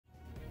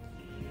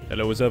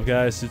Hello, what's up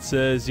guys, it's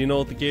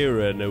Zotac here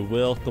and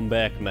welcome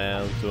back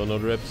man to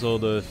another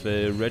episode of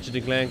Ratchet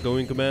and Clank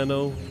going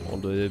Commando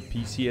on the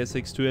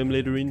PCSX2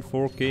 emulator in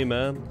 4K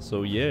man.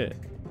 So yeah,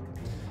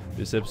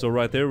 this episode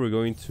right there we're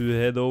going to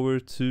head over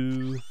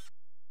to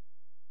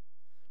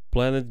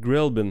planet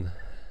Grelbin,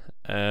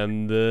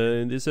 and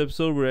in this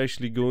episode we're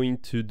actually going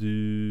to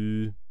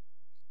do,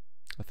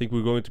 I think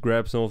we're going to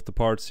grab some of the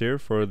parts here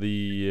for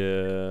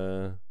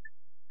the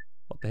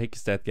what the heck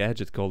is that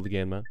gadget called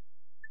again man?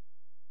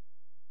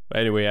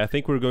 Anyway, I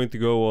think we're going to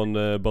go on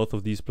both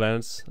of these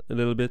planets a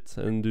little bit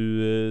and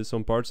do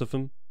some parts of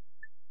them.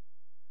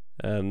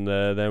 And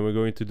then we're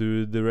going to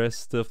do the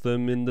rest of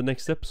them in the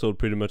next episode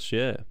pretty much,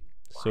 yeah.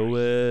 So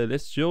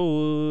let's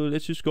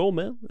just go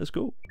man, let's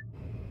go.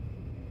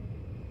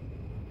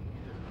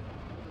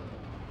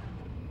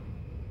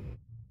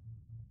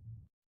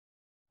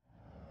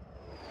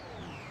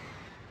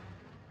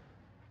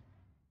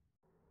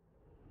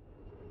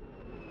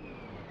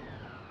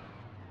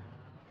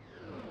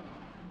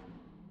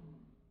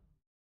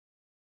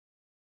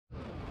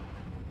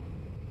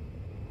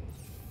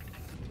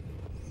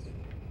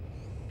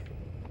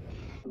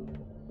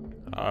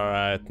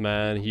 Alright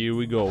man, here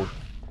we go.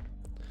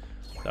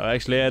 I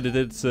actually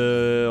edited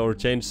or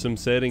changed some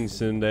settings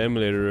in the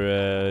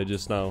emulator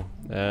just now,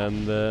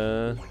 and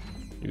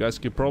you guys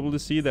can probably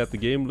see that the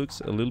game looks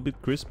a little bit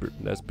crisper.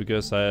 That's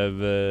because I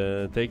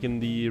have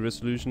taken the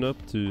resolution up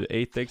to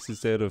 8x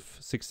instead of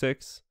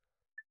 6x.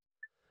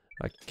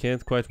 I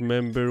can't quite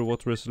remember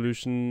what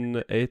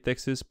resolution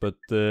 8x is, but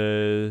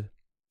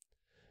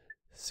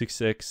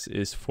 6x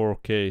is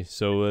 4K,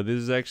 so this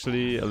is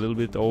actually a little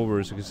bit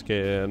over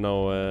 6K,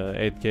 no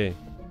 8K.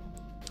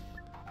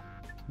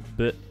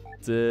 But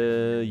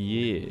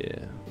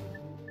yeah,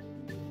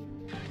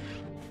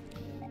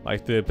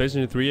 like the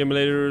PlayStation 3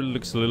 emulator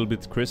looks a little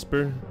bit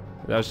crisper.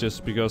 That's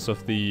just because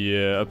of the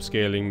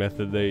upscaling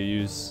method they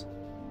use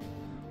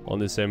on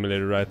this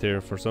emulator right there.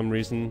 For some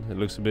reason it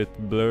looks a bit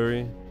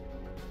blurry,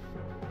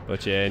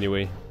 but yeah,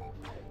 anyway.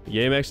 The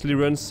game actually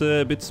runs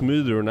a bit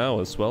smoother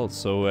now as well,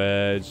 so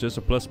it's just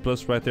a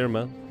plus right there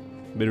man.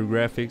 Better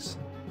graphics,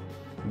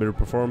 better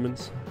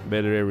performance,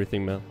 better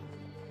everything man.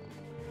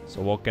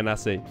 So what can I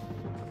say?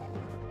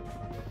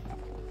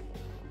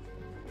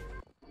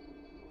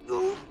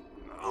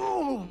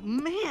 Oh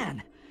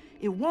man,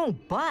 it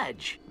won't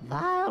budge.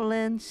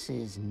 Violence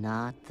is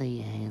not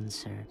the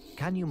answer.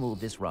 Can you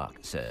move this rock,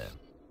 sir?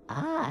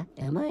 I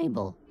am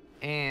able.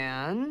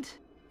 And?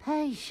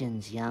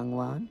 Patience, young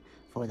one.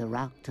 For the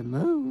rock to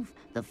move,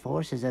 the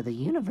forces of the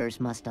universe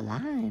must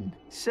align.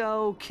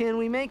 So, can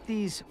we make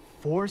these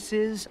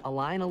forces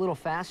align a little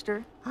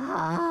faster?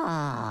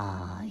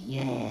 Ah,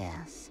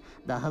 yes.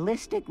 The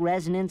holistic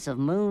resonance of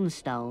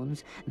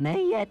moonstones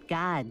may yet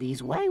guide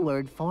these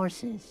wayward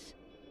forces.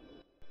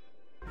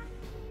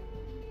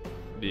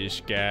 This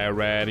guy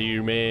right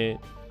here, man.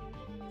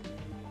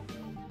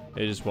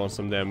 He just wants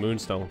some damn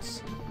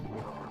moonstones.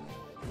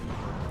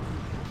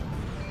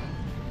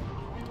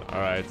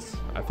 Alright,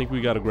 I think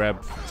we gotta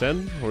grab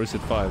 10, or is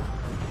it 5?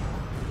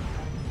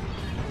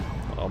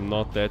 I'm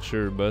not that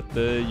sure, but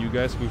you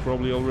guys can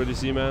probably already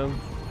see, man.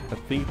 I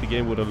think the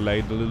game would have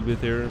lagged a little bit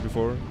here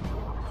before.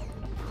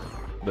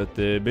 But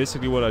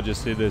basically what I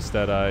just did is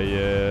that I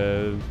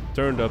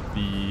turned up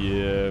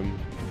the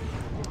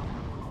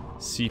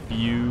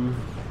CPU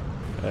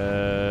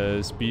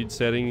speed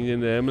setting in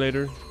the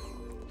emulator,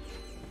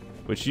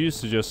 which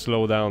used to just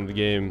slow down the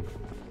game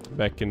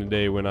back in the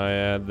day when I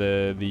had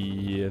the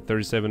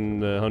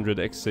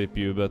 3700X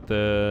CPU, but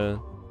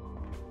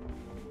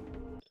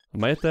I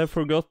might have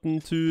forgotten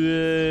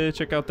to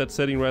check out that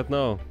setting right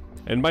now.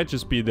 And it might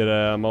just be that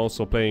I'm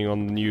also playing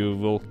on the new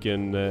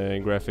Vulkan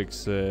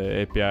graphics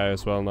API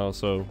as well now,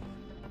 so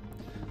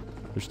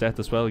there's that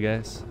as well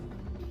guys.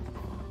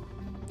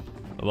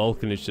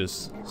 Vulkan is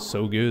just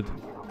so good.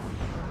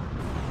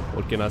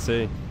 What can I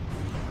say?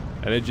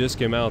 And it just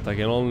came out. I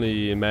can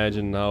only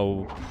imagine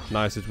how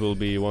nice it will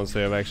be once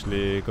they have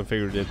actually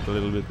configured it a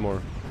little bit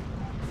more.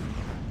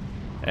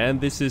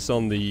 And this is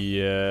on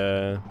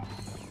the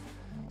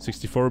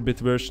 64-bit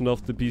version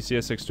of the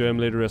PCSX2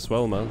 emulator as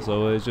well, man.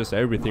 So it's just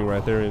everything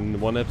right there in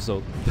one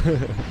episode.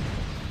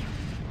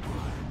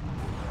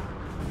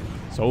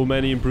 So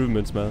many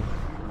improvements, man.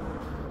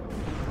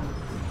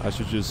 I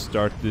should just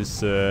start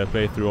this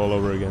playthrough all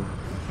over again.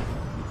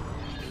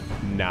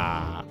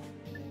 Nah.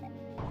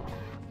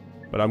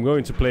 But I'm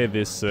going to play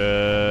this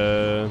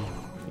in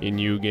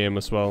new game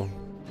as well.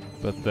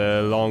 But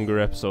longer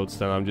episodes,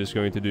 then I'm just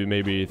going to do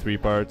maybe 3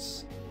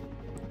 parts.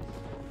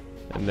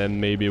 And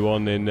then maybe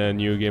 1 in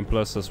New Game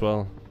Plus as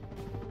well.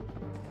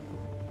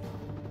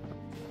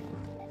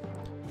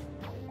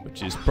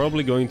 Which is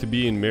probably going to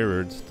be in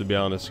mirrored, to be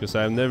honest, because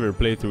I've never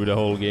played through the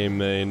whole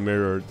game in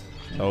mirrored.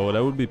 So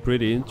that would be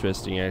pretty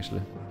interesting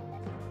actually.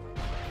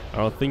 I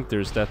don't think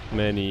there's that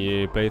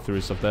many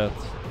playthroughs of that.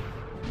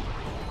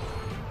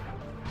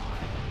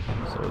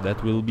 So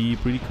that will be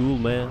pretty cool,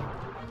 man.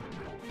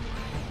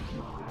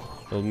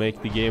 It'll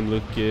make the game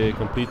look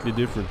completely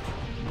different.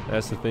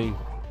 That's the thing.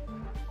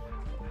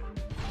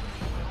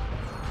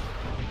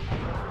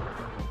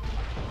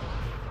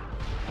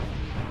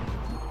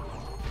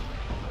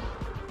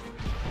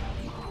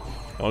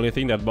 Only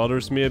thing that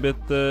bothers me a bit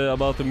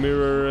about the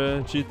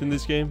mirror cheat in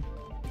this game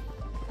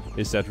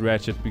is that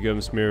Ratchet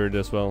becomes mirrored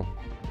as well.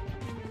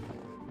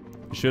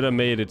 You should have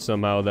made it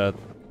somehow that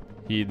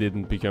he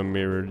didn't become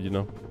mirrored, you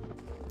know?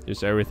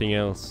 Just everything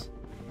else.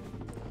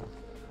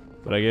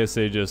 But I guess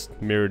they just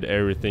mirrored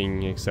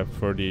everything except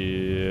for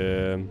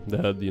the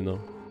HUD, you know?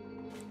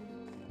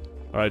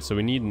 Alright, so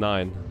we need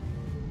 9.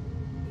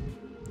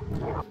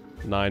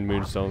 9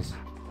 moonstones.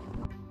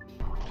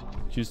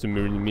 Choose the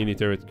mini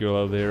turret girl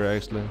over here,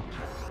 actually.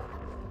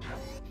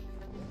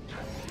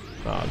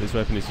 Ah, this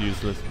weapon is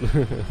useless.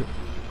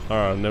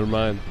 Alright, never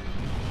mind.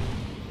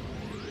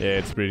 Yeah,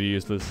 it's pretty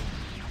useless.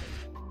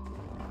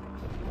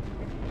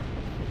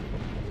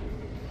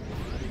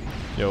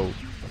 Yo,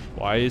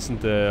 why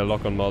isn't the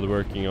lock-on mod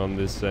working on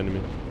this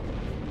enemy?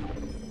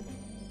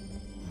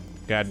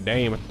 God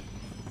damn it.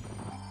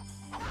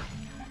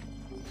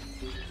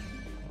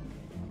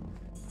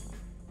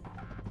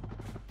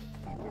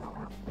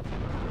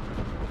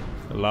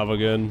 A lava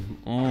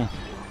gun.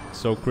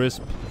 So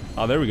crisp.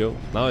 Oh, there we go.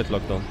 Now it's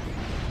locked on.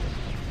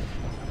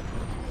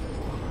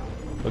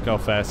 Look how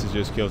fast it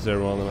just kills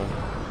everyone.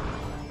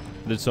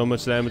 Did so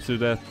much damage to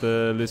that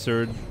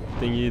lizard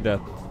thingy that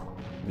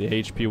the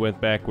HP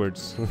went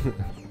backwards.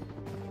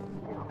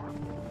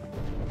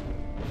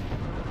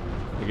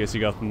 I guess he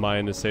got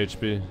minus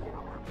HP.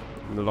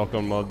 The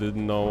lock-on mod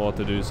didn't know what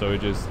to do, so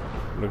it just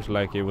looks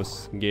like he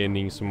was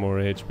gaining some more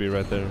HP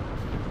right there.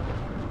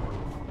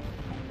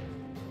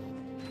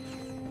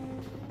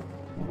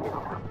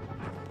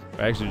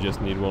 I actually just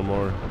need one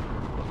more.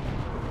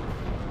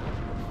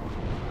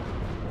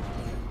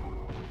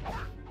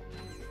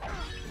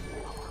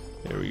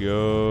 Here we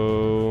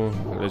go.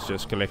 Let's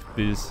just collect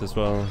these as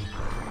well.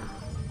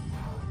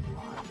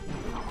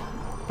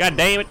 God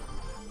damn it!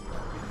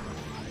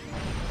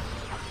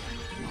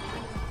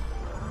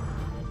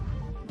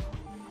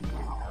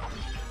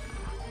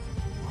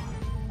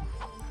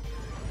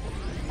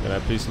 Can I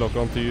please lock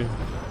onto you?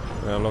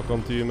 Can I lock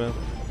onto you, man?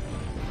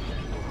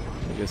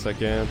 I guess I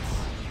can't.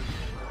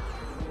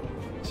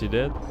 Is he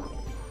dead?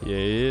 Yeah,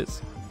 he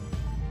is.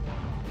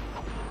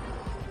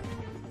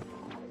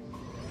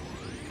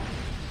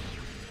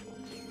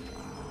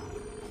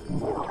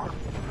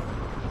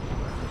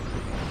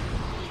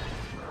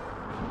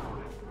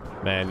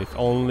 Man, if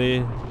only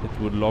it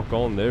would lock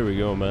on. There we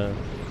go, man.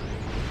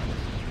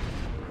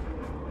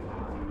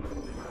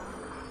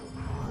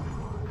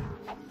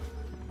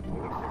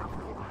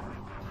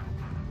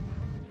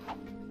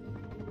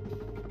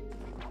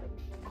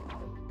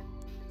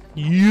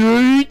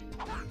 Yeet!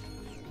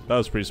 That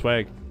was pretty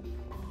swag.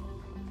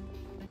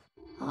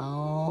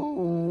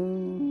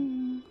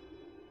 Oh,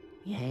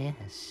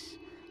 yes.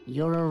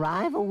 Your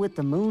arrival with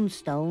the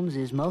Moonstones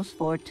is most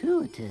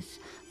fortuitous,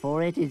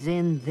 for it is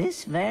in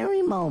this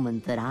very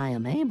moment that I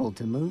am able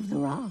to move the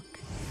rock.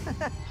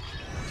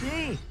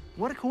 Gee,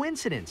 what a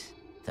coincidence.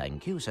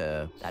 Thank you,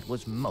 sir. That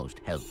was most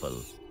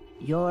helpful.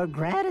 Your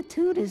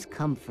gratitude is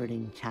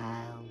comforting,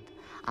 child.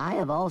 I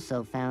have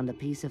also found a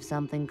piece of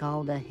something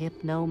called a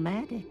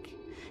hypnomatic.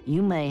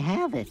 You may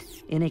have it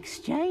in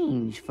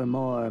exchange for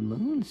more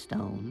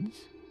Moonstones.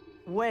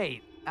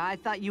 Wait, I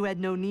thought you had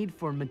no need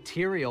for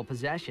material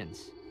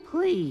possessions.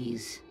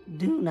 Please,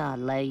 do not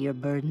lay your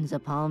burdens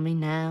upon me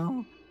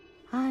now.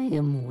 I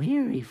am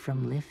weary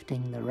from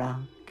lifting the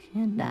rock,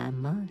 and I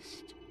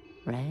must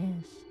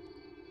rest.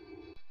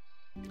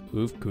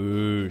 Of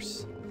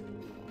course.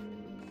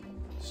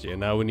 So yeah,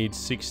 now we need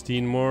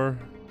 16 more.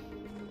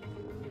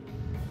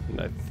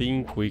 And I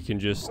think we can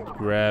just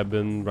grab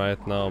him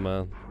right now,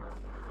 man.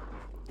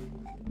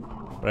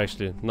 But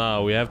actually,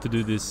 no, we have to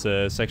do this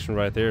section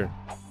right here.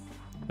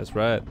 That's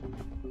right.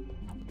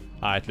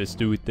 Alright, let's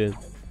do it then.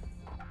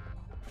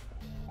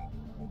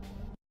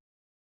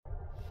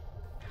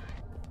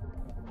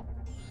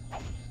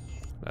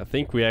 I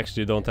think we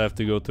actually don't have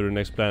to go to the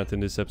next planet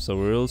in this episode.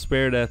 We'll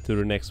spare that to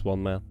the next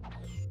one, man.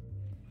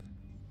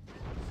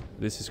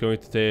 This is going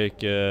to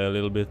take a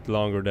little bit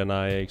longer than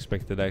I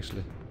expected,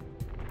 actually.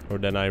 Or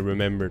than I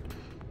remembered.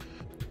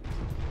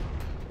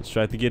 Let's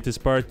try to get this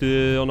part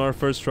on our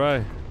first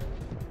try.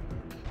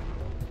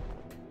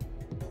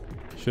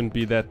 Shouldn't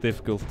be that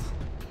difficult.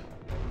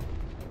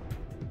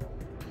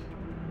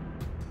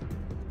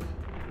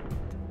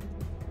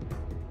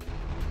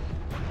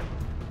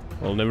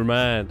 Well, never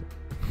mind.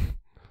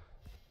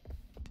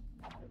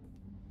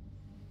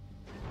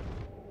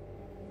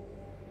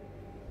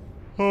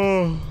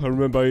 Oh, I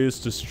remember I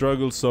used to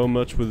struggle so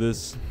much with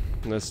this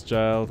as a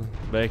child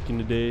back in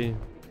the day.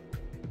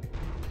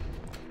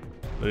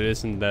 But it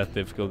isn't that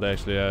difficult,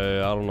 actually. I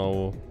don't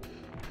know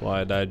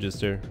why I died just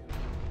there.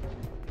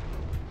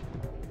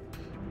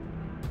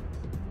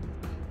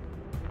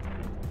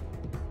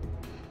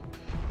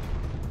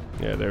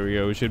 Yeah, there we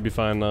go. We should be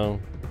fine now.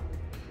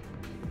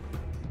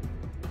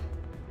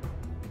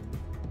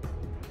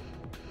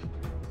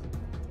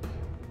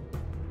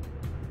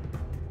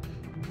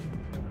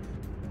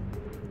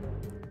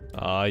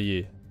 Ah,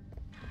 yeah.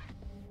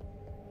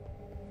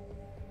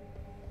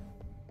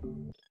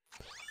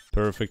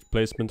 Perfect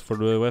placement for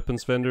the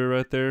weapons vendor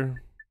right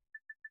there.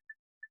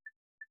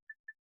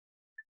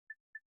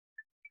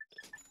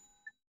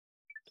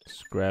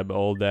 Grab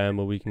all the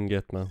ammo we can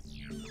get now.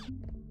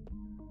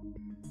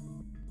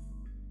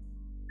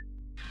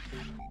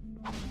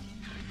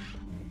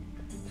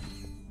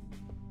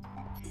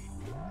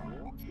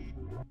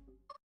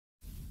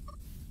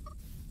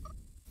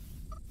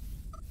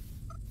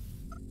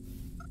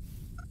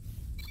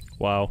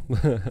 Wow,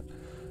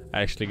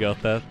 I actually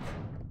got that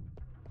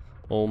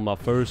on my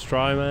first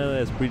try, man.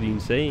 That's pretty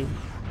insane.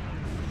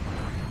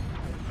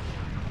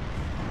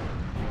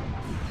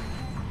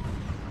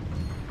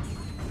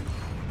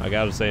 I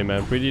gotta say,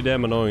 man, pretty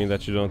damn annoying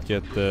that you don't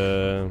get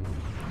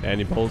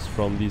any bolts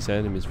from these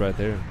enemies right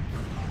there.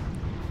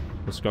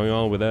 What's going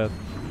on with that?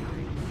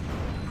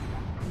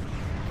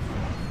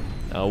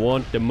 I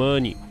want the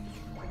money.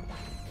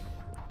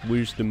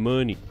 Where's the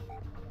money?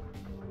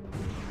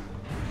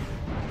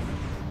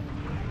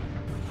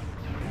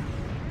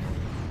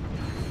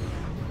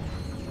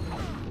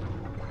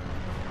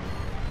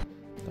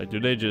 Like, do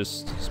they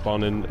just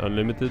spawn in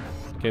unlimited?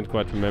 Can't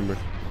quite remember.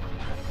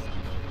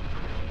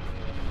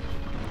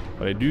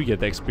 But I do get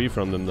XP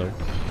from them though.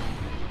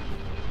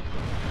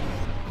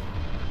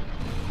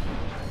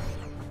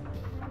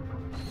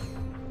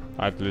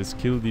 Alright, let's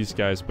kill these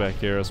guys back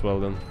here as well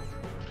then.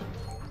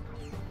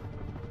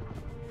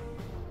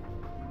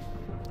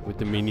 With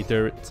the mini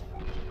turret.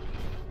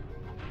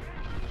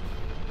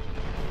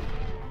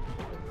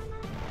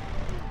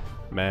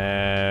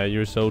 Man,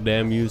 you're so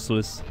damn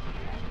useless.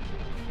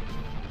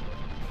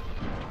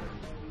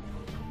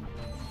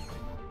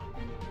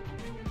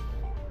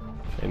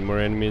 Any more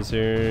enemies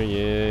here?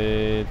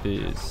 Yeah, it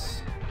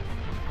is.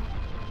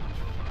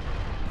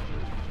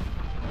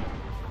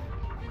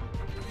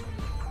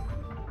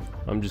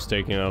 I'm just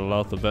taking a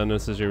lot of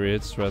unnecessary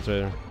hits right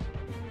there.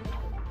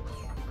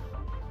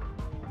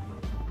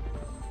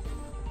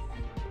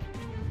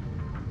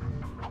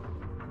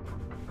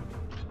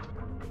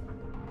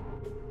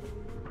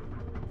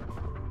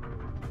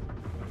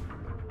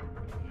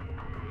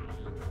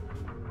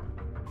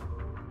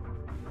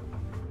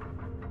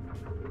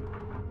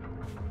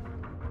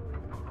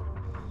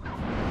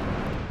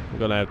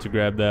 Gonna have to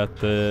grab that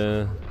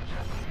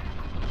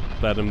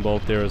platinum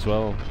bolt there as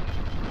well.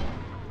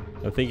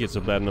 I think it's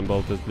a platinum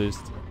bolt at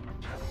least.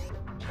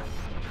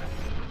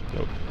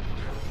 Nope.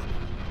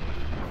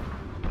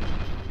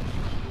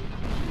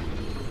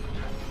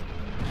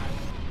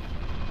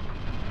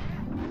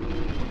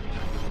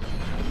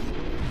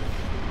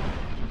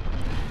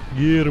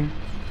 Get him.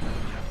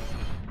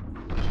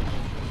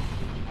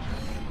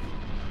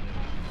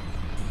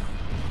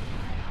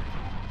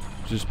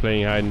 Just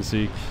playing hide and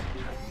seek.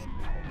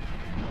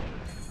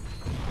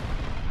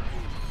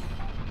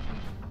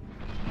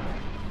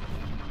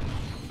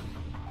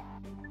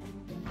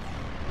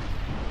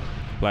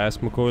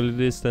 Plasma coil it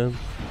is then.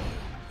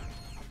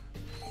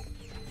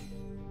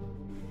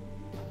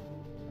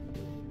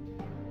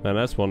 Man,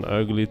 that's one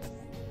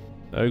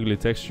ugly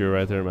texture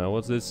right there, man.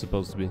 What's this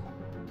supposed to be?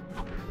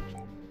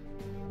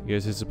 I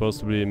guess it's supposed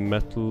to be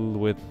metal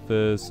with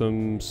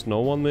some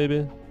snow on,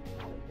 maybe?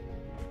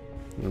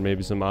 Or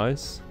maybe some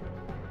ice?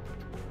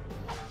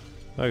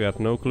 I got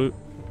no clue.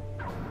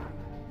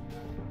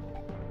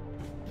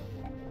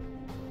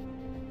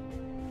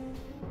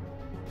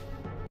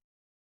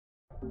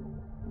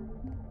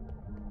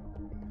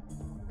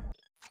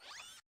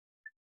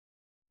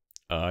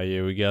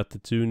 Yeah, we got the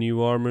 2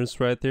 new armors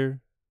right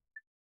there.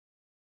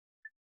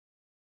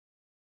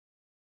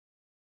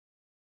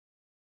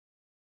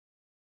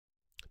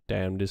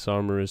 Damn, this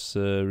armor is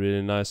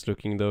really nice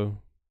looking though.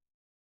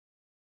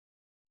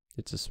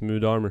 It's a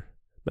smooth armor.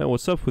 Man,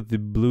 what's up with the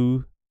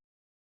blue?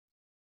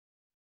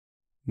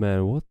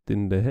 Man, what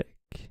in the heck?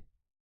 Did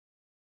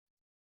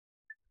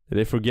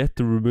they forget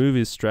to remove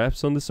his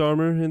straps on this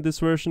armor in this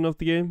version of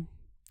the game?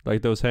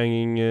 Like those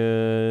hanging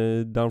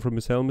down from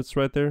his helmets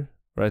right there?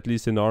 Or at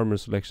least in the armor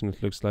selection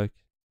it looks like.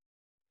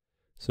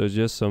 So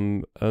just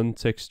some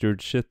untextured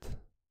shit.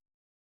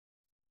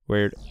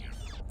 Weird.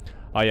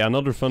 Ah yeah,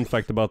 another fun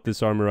fact about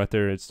this armor right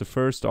there. It's the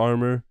first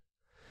armor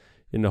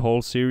in the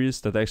whole series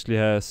that actually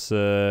has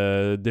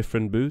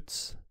different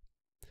boots.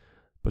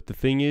 But the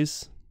thing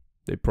is,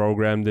 they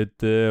programmed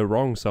it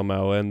wrong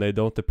somehow and they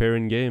don't appear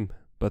in game.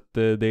 But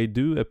they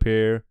do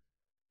appear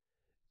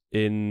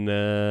in...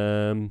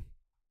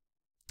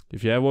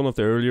 if you have one of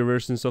the earlier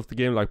versions of the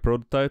game, like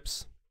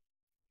prototypes,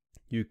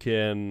 you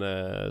can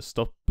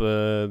stop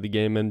the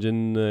game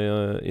engine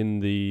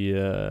in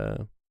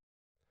the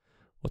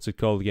what's it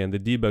called again? The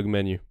debug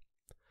menu.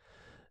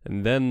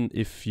 And then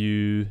if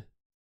you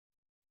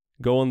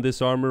go on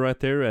this armor right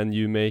there and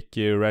you make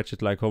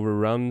Ratchet like hover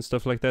around and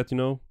stuff like that, you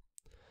know,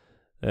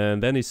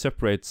 and then he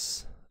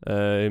separates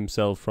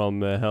himself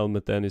from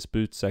helmet and his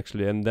boots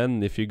actually. And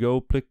then if you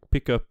go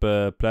pick up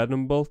a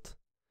platinum bolt,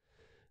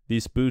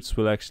 these boots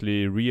will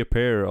actually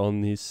reappear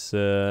on his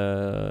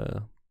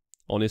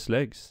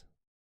legs.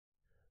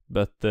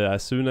 But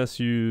as soon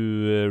as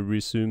you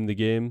resume the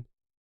game,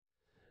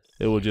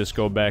 it will just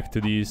go back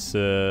to these,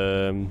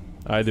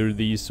 either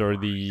these or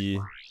the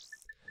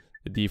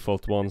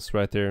default ones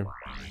right there.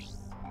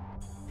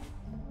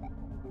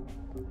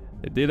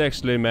 They did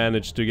actually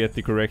manage to get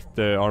the correct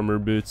armor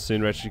boots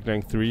in Ratchet and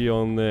Clank 3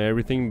 on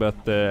everything,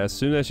 but as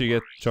soon as you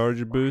get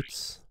charger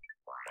boots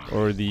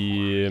or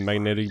the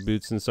magnetic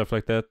boots and stuff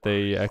like that,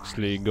 they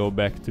actually go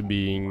back to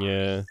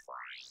being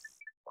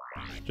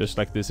just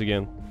like this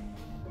again.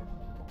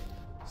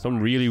 Some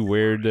really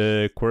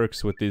weird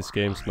quirks with these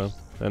games, man,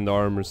 and the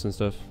armors and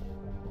stuff.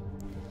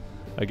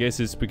 I guess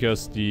it's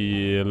because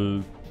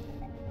the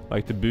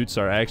like the boots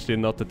are actually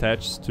not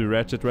attached to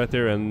Ratchet right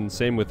there, and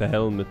same with the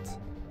helmet.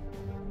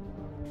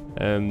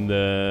 And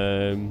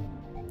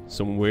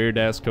some weird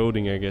ass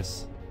coding, I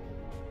guess.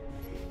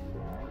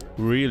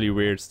 Really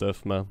weird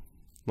stuff, man.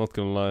 Not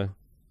gonna lie.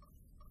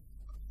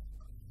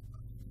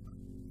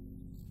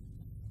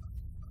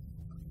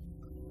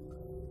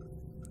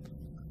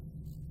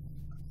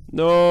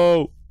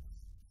 No!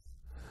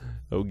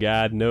 Oh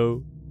god,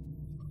 no.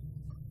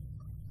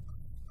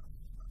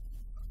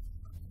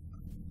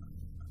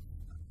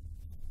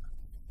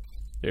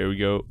 There we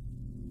go.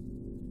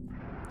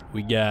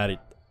 We got it.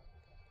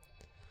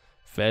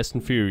 Fast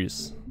and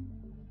Furious.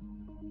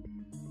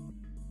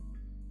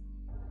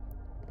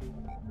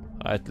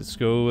 Alright, let's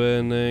go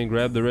and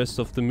grab the rest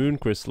of the moon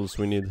crystals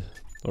we need.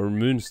 Or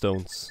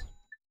moonstones.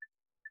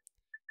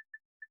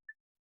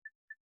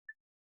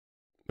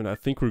 And I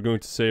think we're going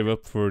to save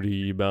up for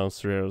the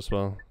bouncer here as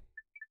well.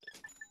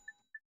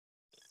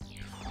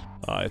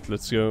 Alright,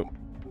 let's go.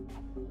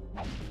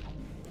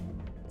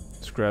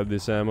 Let's grab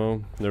this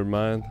ammo. Never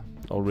mind.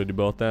 Already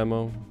bought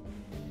ammo.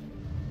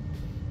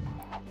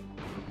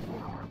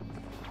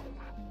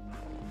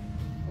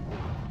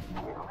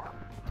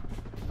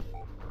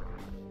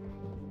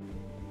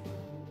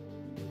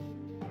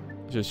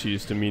 Just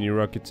used a mini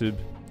rocket tube.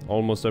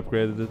 Almost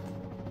upgraded it.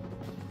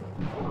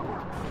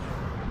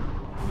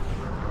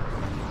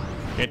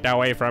 Get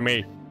away from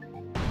me!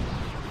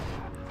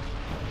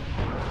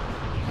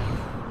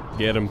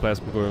 Get him,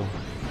 plasma coil.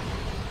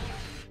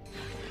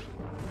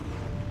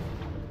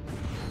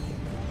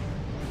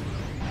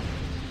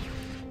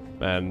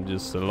 Man,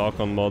 just a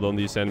lock-on mod on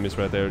these enemies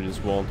right there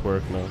just won't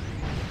work now.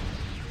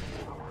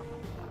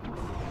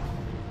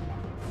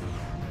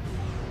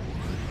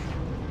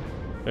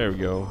 There we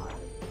go.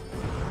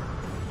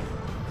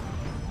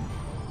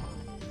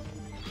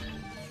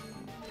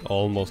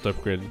 Almost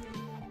upgraded.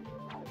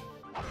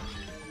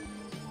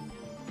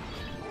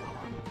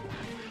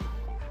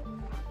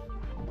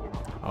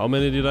 How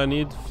many did I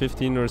need?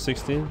 15 or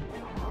 16?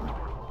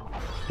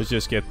 Let's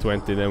just get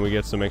 20, then we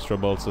get some extra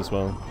bolts as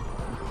well.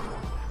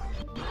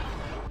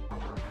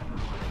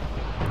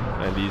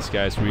 And these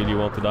guys really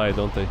want to die,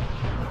 don't they?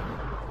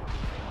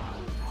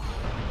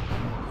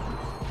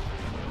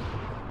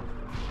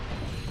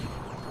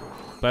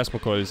 Plasma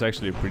coil is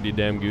actually pretty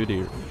damn good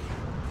here.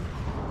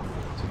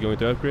 Is it going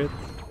to upgrade?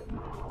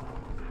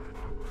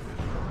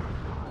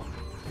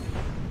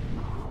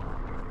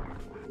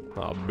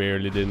 Oh,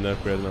 barely didn't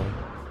upgrade now.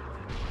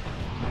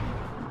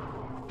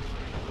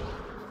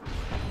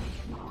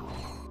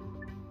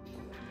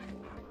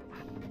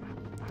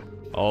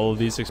 All of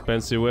these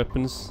expensive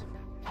weapons.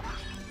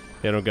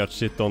 They don't got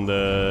shit on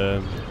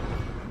the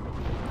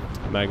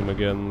magma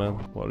gun, man.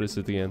 What is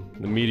it again?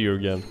 The meteor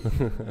gun.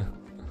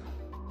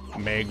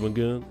 Magma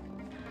gun.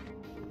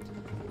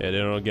 Yeah, they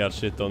don't got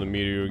shit on the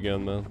meteor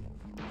gun, man.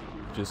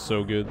 Just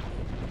so good.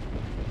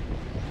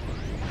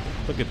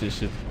 Look at this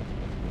shit.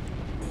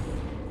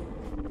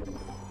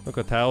 Look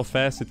at how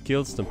fast it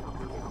kills them.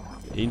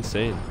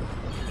 Insane.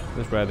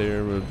 This right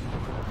there,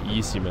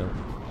 easy, man.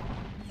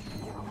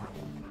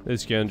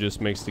 This gun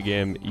just makes the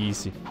game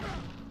easy.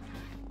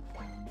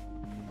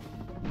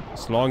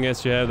 As long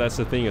as you have, that's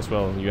the thing as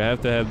well. You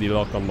have to have the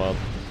lock-on mod.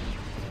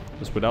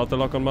 Because without the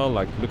lock-on mod,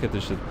 like, look at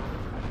this shit.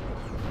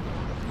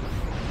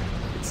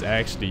 It's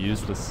actually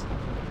useless.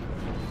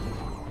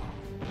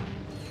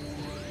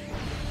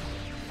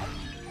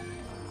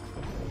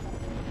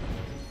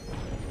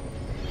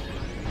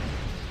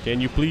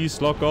 Can you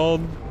please lock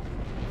on?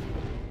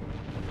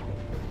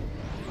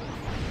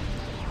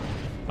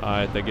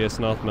 Alright, I guess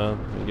not, man.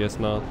 I guess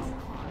not.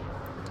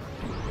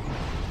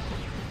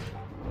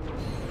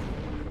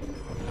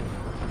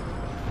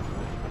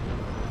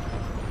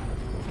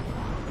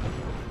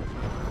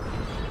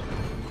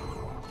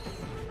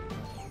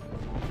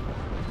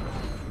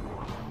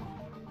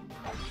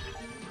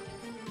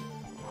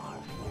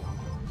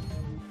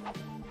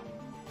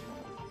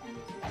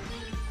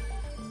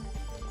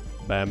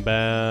 Bam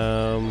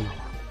bam.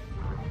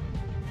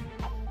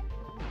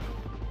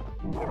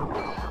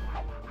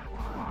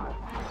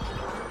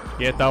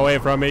 Get away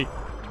from me.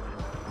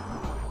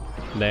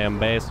 Damn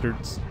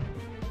bastards.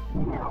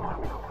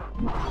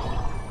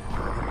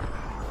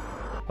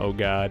 Oh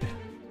god.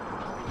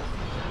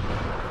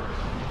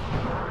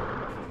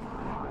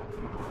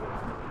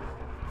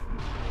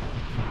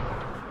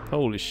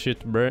 Holy shit,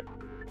 bruh.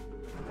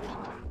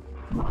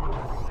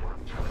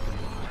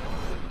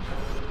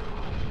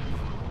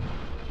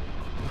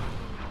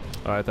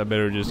 Alright, I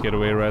better just get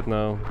away right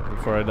now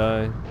before I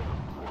die.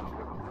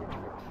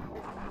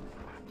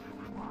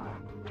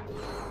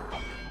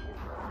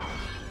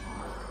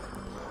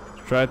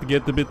 Try to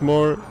get a bit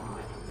more.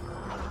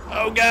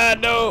 Oh god,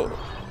 no!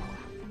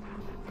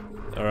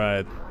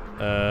 Alright.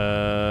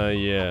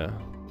 Yeah.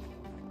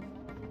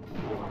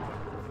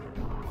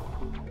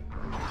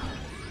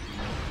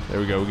 There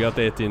we go, we got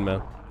the 18,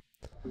 man.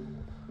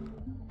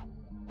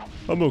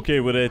 I'm okay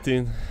with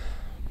 18.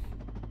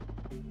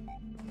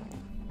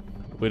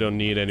 We don't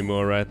need any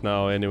more right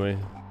now anyway.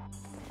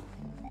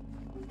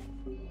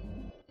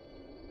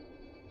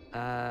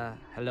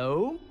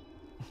 Hello?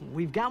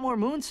 We've got more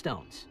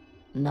moonstones.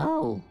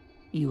 No,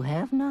 you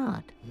have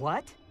not.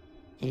 What?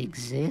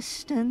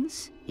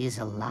 Existence is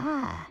a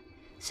lie.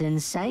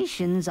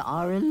 Sensations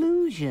are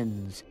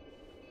illusions.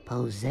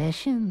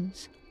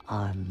 Possessions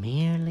are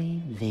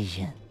merely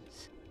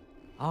visions.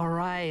 All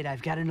right,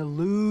 I've got an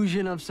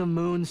illusion of some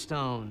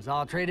moonstones.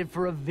 I'll trade it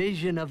for a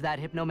vision of that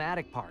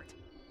hypnomatic part.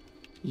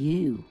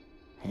 You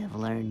have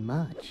learned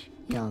much,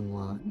 young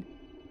one.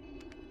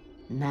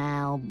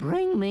 Now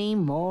bring me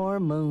more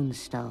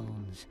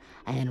moonstones,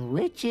 and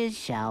riches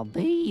shall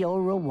be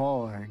your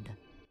reward.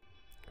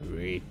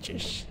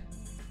 Riches.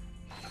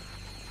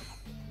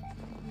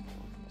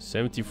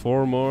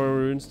 74 more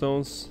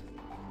runestones.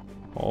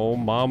 Oh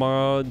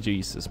mama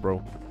Jesus,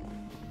 bro.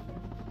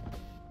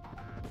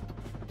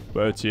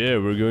 But yeah,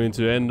 we're going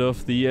to end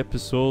off the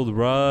episode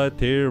right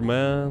here,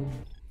 man.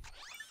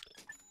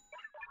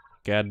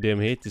 Goddamn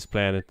hate this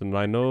planet, and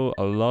I know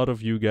a lot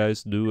of you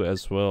guys do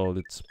as well.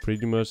 It's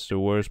pretty much the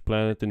worst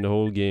planet in the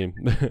whole game.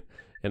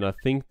 And I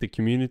think the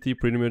community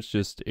pretty much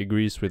just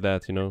agrees with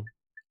that, you know.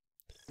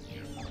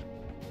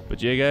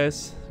 But yeah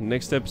guys,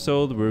 next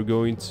episode we're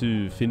going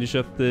to finish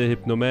up the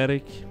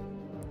Hypnomatic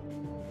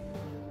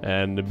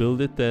and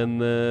build it,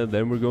 and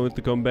then we're going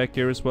to come back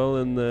here as well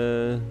and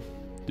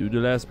do the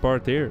last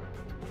part here.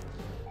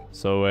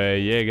 So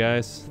yeah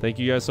guys, thank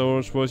you guys so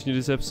much for watching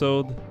this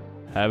episode.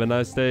 Have a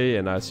nice day,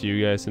 and I'll see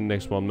you guys in the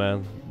next one,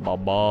 man. Bye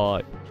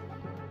bye.